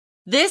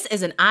This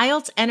is an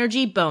IELTS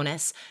Energy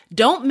bonus.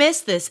 Don't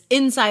miss this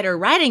insider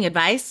writing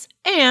advice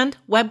and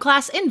web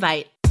class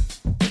invite.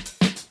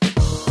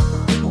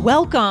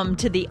 Welcome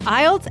to the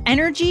IELTS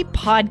Energy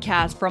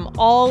podcast from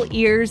All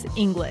Ears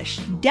English,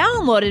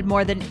 downloaded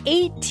more than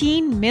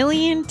 18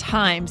 million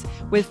times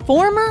with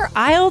former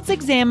IELTS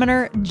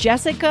examiner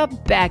Jessica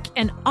Beck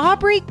and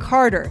Aubrey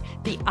Carter,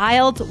 the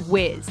IELTS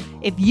whiz.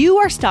 If you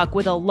are stuck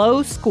with a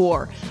low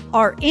score,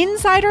 our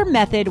insider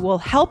method will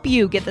help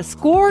you get the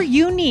score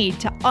you need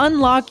to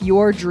unlock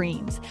your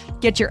dreams.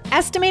 Get your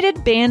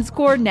estimated band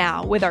score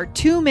now with our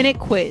 2-minute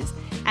quiz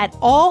at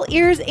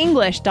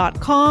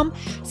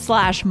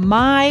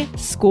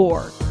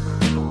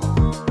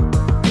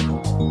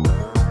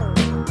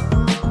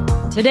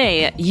allearsenglish.com/myscore.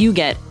 Today, you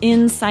get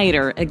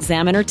insider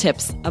examiner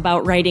tips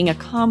about writing a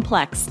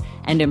complex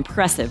and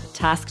impressive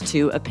Task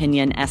 2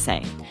 opinion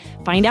essay.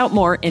 Find out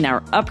more in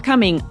our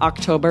upcoming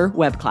October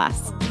web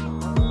class.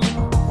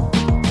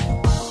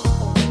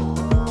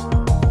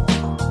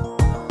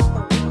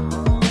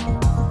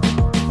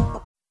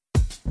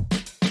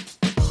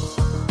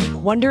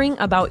 Wondering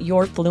about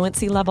your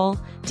fluency level?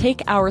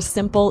 Take our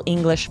simple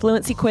English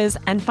fluency quiz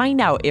and find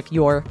out if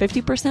you're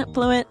 50%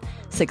 fluent,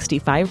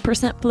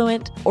 65%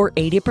 fluent, or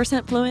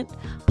 80% fluent.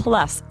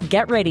 Plus,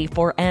 get ready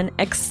for an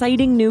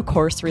exciting new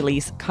course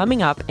release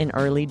coming up in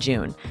early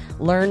June.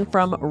 Learn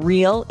from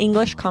real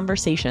English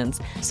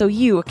conversations so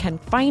you can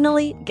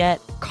finally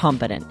get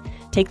competent.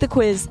 Take the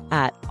quiz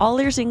at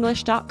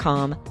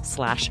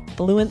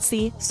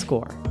allearsenglish.com/fluency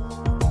score.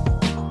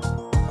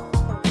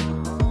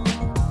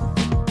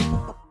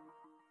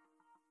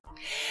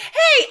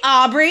 Hey,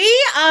 Aubrey.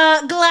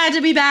 Glad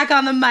to be back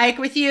on the mic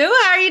with you.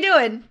 How are you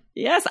doing?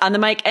 Yes, on the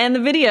mic and the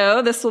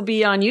video. This will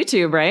be on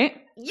YouTube, right?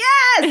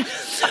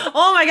 Yes!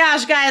 Oh my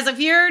gosh, guys, if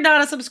you're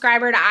not a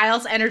subscriber to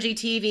IELTS Energy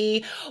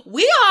TV,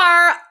 we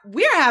are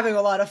having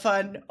a lot of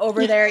fun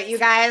over there, you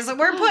guys.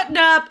 We're putting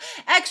up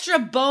extra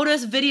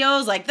bonus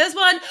videos like this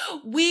one.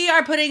 We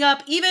are putting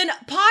up even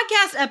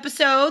podcast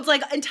episodes,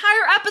 like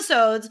entire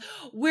episodes.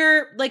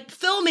 We're like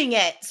filming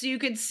it so you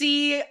can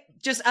see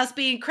just us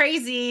being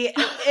crazy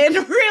in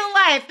real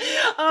life.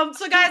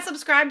 So guys,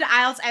 subscribe to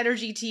IELTS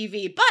Energy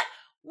TV. But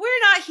we're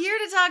not here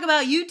to talk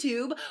about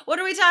YouTube. What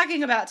are we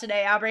talking about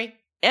today, Aubrey?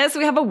 Yes,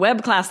 we have a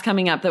web class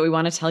coming up that we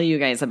want to tell you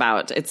guys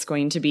about. It's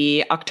going to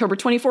be October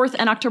 24th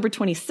and October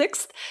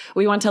 26th.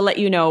 We want to let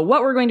you know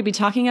what we're going to be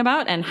talking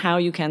about and how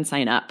you can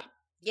sign up.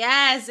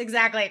 Yes,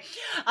 exactly.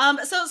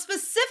 So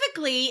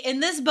specifically in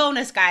this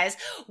bonus, guys,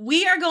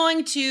 we are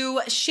going to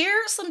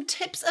share some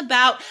tips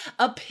about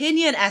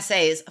opinion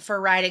essays for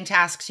writing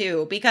Task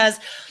 2 because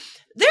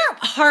they're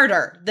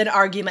harder than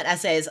argument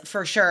essays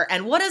for sure.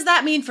 And what does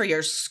that mean for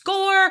your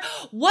score?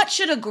 What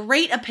should a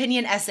great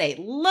opinion essay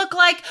look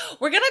like?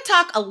 We're going to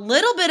talk a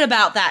little bit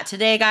about that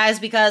today, guys,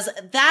 because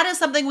that is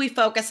something we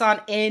focus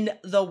on in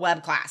the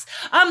web class.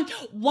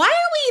 Why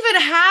are we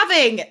even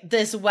having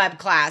this web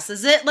class?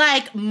 Is it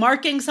like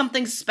marking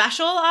something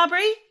special,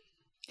 Aubrey?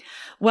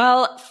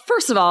 Well,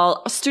 first of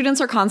all, students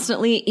are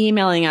constantly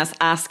emailing us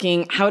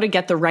asking how to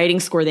get the writing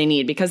score they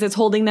need because it's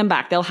holding them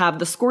back. They'll have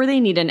the score they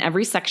need in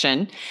every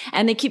section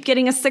and they keep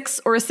getting a 6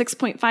 or a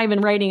 6.5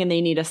 in writing and they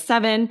need a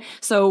 7.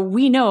 So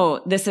we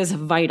know this is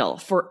vital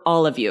for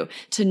all of you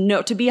to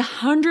know, to be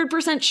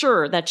 100%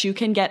 sure that you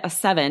can get a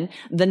 7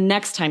 the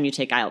next time you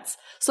take IELTS,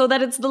 so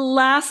that it's the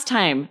last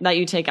time that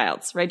you take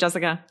IELTS. Right,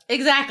 Jessica?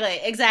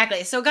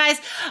 Exactly. So guys,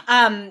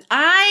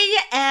 I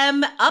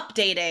am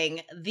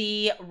updating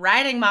the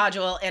writing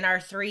module in our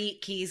 3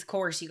 keys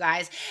course, you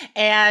guys.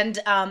 And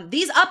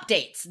these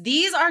updates,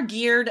 these are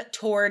geared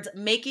towards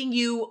making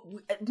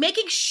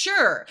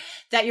sure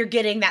that you're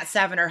getting that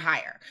 7 or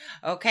higher.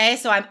 Okay,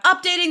 so I'm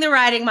updating the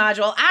writing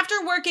module. After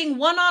working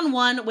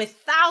one-on-one with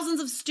thousands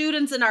of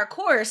students in our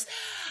course,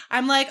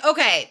 I'm like,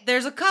 okay,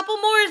 there's a couple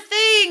more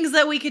things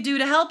that we could do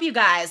to help you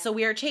guys. So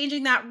we are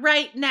changing that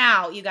right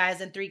now, you guys,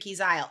 in 3 Keys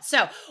IELTS.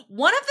 So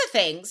one of the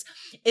things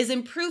is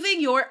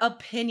improving your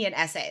opinion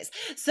essays.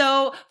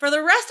 So for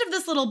the rest of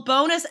this little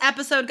bonus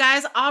episode,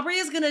 guys, Aubrey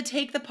is going to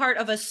take the part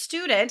of a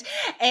student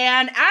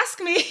and ask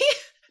me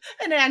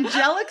an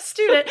angelic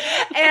student.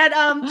 And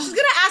she's going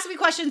to ask me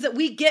questions that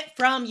we get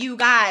from you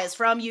guys,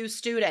 from you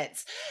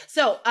students.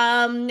 So,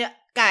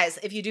 guys,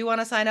 if you do want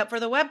to sign up for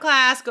the web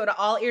class, go to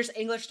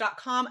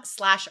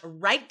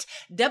allearsenglish.com/write,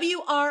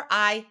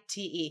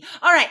 WRITE.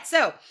 All right,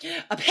 so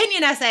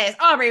opinion essays.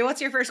 Aubrey,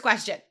 what's your first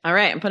question? All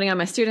right, I'm putting on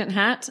my student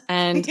hat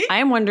and I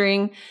am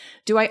wondering,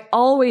 do I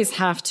always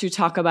have to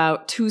talk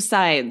about 2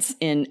 sides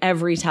in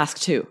every Task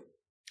 2?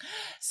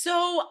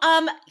 So,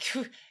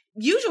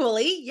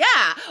 usually,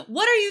 yeah.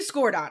 What are you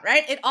scored on,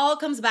 right? It all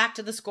comes back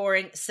to the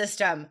scoring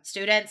system,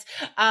 students.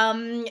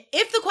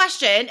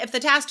 If the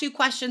Task 2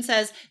 question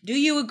says, do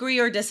you agree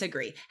or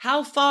disagree?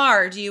 How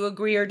far do you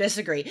agree or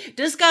disagree?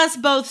 Discuss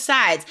both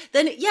sides.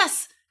 Then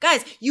yes,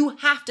 guys, you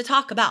have to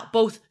talk about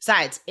both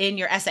sides in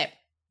your essay.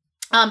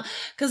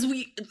 Because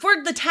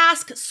for the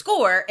task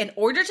score, in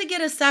order to get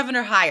a 7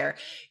 or higher,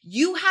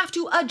 you have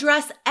to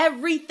address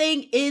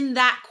everything in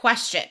that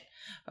question.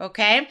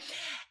 Okay?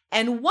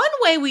 And one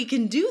way we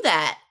can do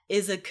that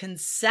is a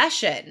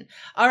concession?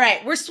 All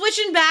right, we're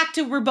switching back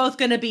to we're both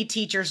going to be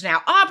teachers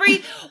now.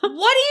 Aubrey, what do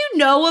you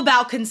know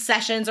about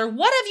concessions, or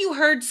what have you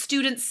heard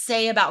students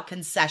say about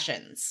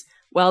concessions?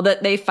 Well,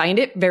 that they find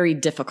it very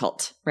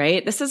difficult,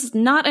 right? This is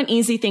not an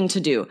easy thing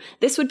to do.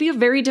 This would be a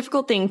very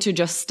difficult thing to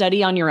just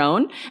study on your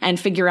own and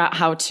figure out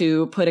how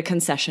to put a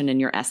concession in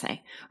your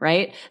essay,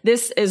 right?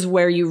 This is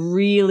where you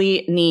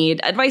really need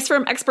advice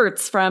from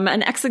experts, from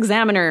an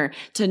ex-examiner,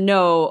 to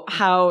know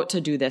how to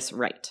do this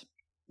right.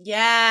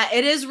 Yeah,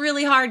 it is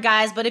really hard,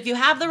 guys, but if you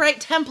have the right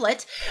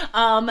template,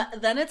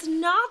 then it's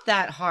not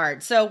that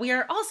hard. So we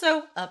are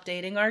also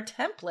updating our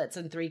templates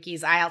in 3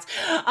 Keys IELTS.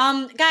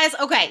 Guys,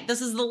 okay,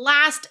 this is the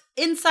last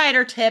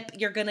insider tip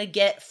you're going to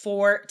get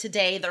for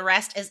today. The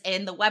rest is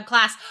in the web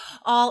class,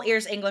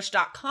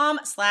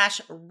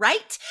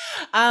 allearsenglish.com/write.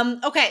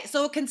 Okay,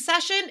 so a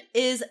concession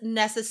is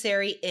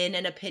necessary in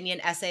an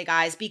opinion essay,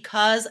 guys,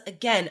 because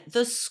again,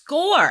 the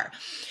score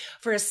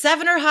for a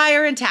 7 or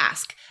higher in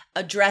task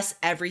address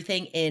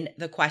everything in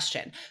the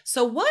question.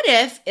 So what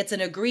if it's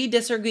an agree,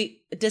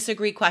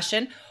 disagree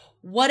question?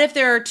 What if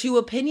there are 2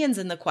 opinions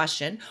in the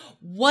question?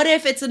 What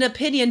if it's an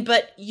opinion,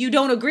 but you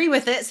don't agree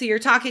with it, so you're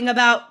talking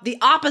about the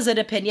opposite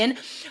opinion?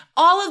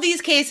 All of these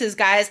cases,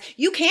 guys,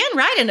 you can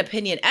write an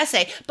opinion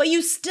essay, but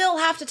you still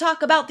have to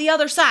talk about the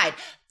other side.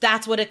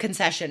 That's what a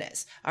concession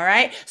is, all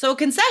right? So a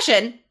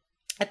concession,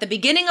 at the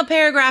beginning of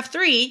paragraph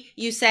 3,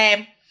 you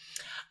say,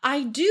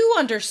 I do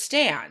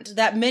understand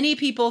that many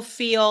people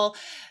feel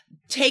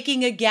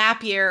taking a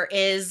gap year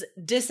is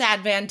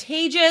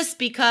disadvantageous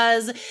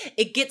because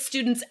it gets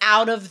students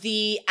out of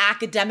the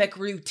academic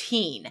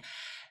routine.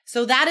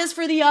 So that is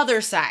for the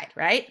other side,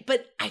 right?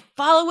 But I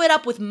follow it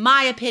up with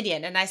my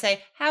opinion and I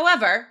say,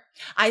 however,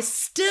 I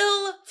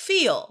still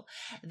feel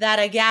that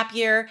a gap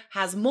year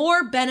has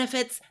more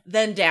benefits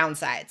than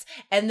downsides.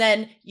 And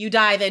then you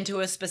dive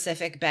into a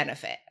specific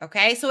benefit,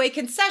 okay? So a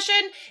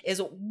concession is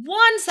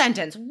one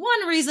sentence,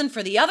 one reason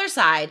for the other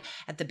side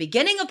at the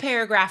beginning of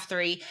paragraph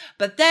 3,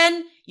 but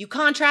then you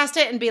contrast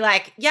it and be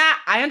like, yeah,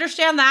 I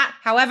understand that.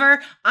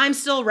 However, I'm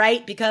still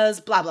right because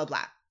blah, blah,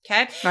 blah.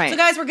 Okay. Right. So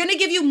guys, we're going to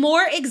give you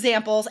more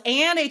examples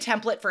and a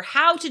template for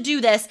how to do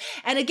this.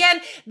 And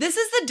again, this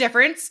is the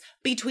difference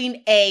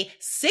between a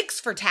 6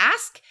 for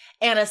task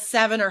and a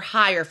 7 or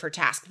higher for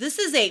task. This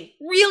is a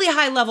really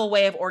high level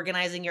way of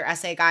organizing your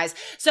essay, guys.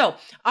 So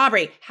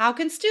Aubrey, how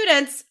can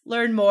students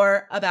learn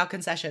more about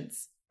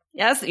concessions?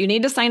 Yes, you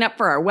need to sign up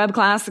for our web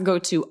class. Go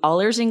to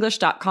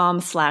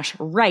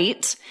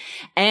allearsenglish.com/write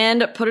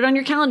and put it on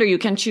your calendar. You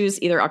can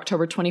choose either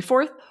October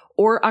 24th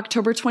or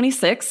October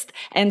 26th,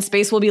 and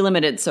space will be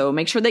limited. So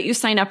make sure that you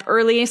sign up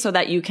early so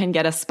that you can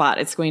get a spot.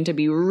 It's going to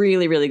be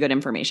really, really good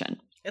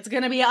information. It's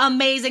going to be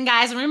amazing,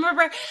 guys.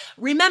 Remember,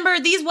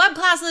 these web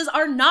classes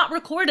are not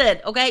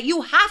recorded, okay?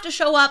 You have to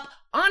show up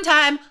on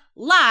time,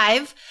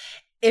 live,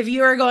 if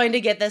you are going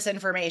to get this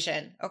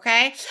information,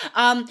 okay?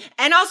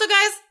 And also,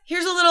 guys,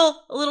 here's a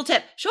little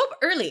tip. Show up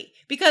early,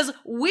 because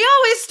we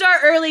always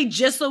start early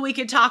just so we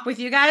can talk with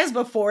you guys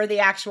before the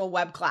actual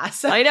web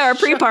class. I know, our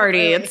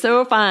pre-party. It's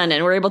so fun,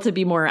 and we're able to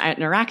be more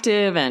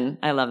interactive, and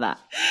I love that.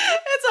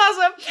 It's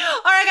awesome.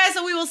 All right, guys,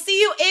 so we will see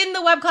you in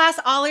the web class,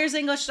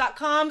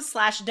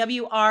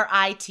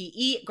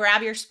 allearsenglish.com/WRITE.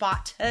 Grab your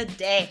spot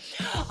today.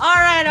 All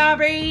right,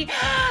 Aubrey,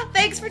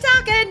 thanks for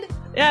talking.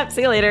 Yeah,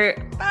 see you later.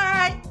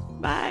 Bye.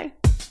 Bye.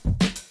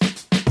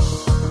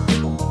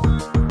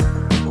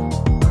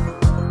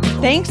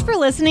 Thanks for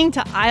listening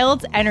to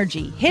IELTS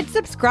Energy. Hit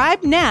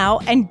subscribe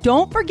now and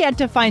don't forget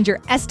to find your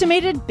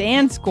estimated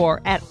band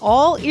score at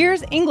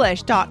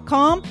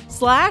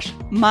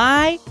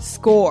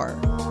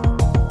allearsenglish.com/myscore.